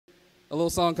a little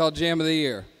song called Jam of the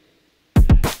Year.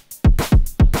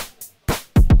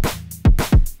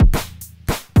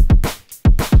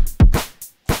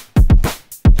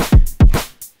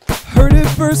 Heard it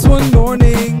first one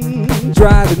morning,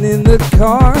 driving in the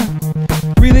car.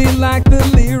 Really liked the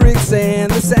lyrics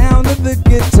and the sound of the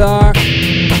guitar.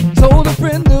 Told a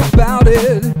friend about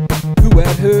it, who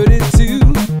had heard it too.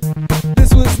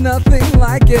 This was nothing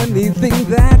like anything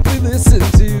that we listened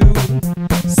to.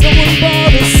 Someone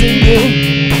bought a single,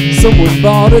 someone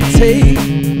bought a tape.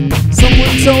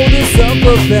 Someone told us of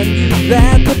a venue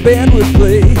that the band would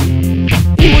play.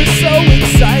 It was so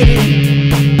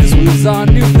exciting, this was our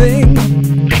new thing.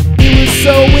 It was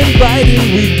so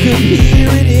inviting, we could hear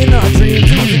it in our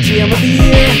dreams. It was the jam of the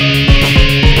year.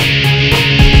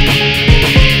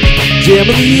 Jam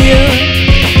of the year.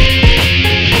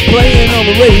 Playing on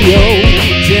the radio.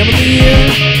 Jam of the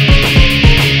year.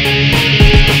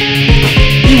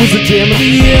 It was the jam of the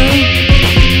year.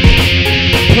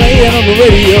 Playing on the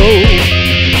radio.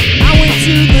 I went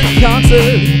to the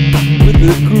concert with a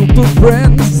group of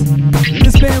friends.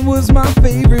 This band was my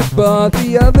favorite, but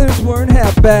the others weren't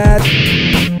half bad.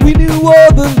 We knew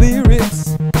all the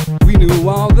lyrics, we knew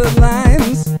all the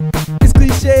lines. It's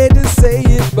cliche to say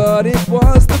it, but it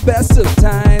was the best of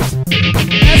times.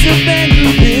 As the band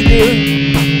grew bigger,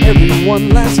 everyone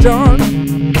latched on.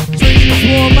 Strangers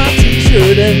wore my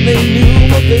t-shirt and they knew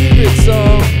my favorite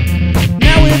song.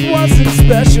 Now it wasn't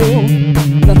special,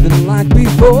 nothing like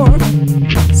before.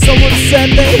 Someone said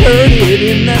they heard it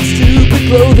in that stupid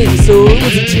clothing, so it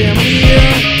was a jam of the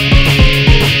year.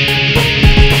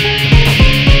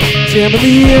 Jam of the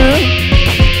year.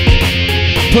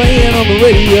 Playing on the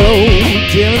radio.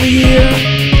 Jam of the year.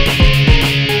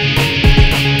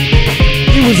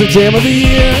 It was a jam of the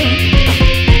year.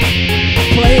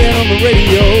 Playing on the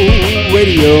radio.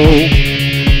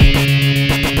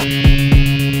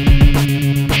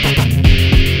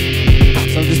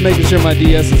 So I'm just making sure my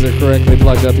DSs are correctly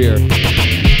plugged up here.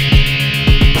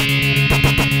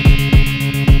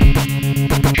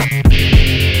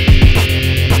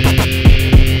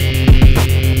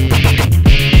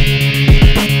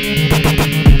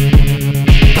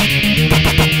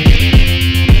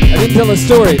 I didn't tell a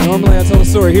story. Normally I tell a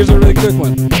story. Here's a really quick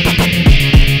one.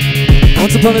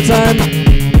 Once upon a time,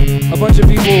 a bunch of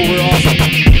people were awesome.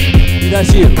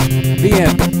 That's you. The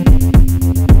end.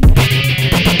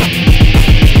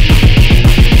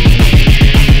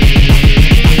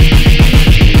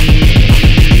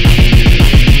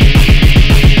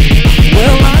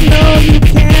 Well, I know you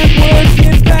can't work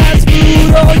in fast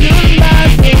food all your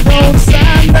life, but don't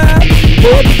sign up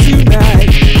for the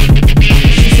tonight.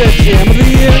 She said, jam of the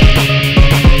year.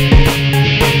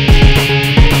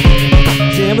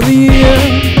 Jam of the year.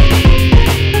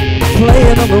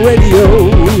 Playing on the radio.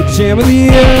 Jam of the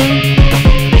year.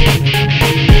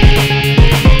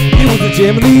 It was the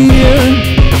jam of the year.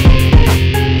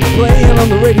 Playing on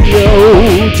the radio.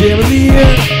 Jam of the year.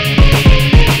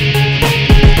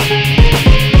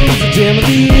 It was the jam of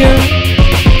the year.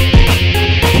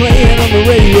 Playing on the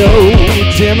radio.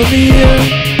 Jam of the year.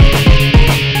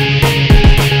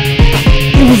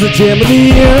 It was the jam of the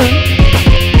year.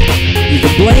 You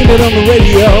can blame it on the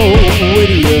radio.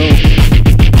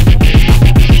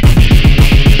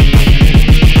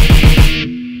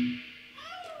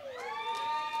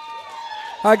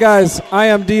 Hi guys, I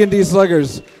am D&D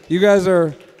Sluggers. You guys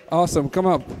are awesome. Come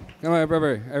up. Come on,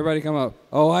 everybody come up.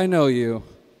 Oh, I know you.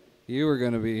 You were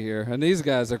going to be here. And these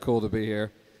guys are cool to be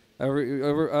here.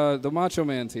 The Macho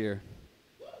Man's here.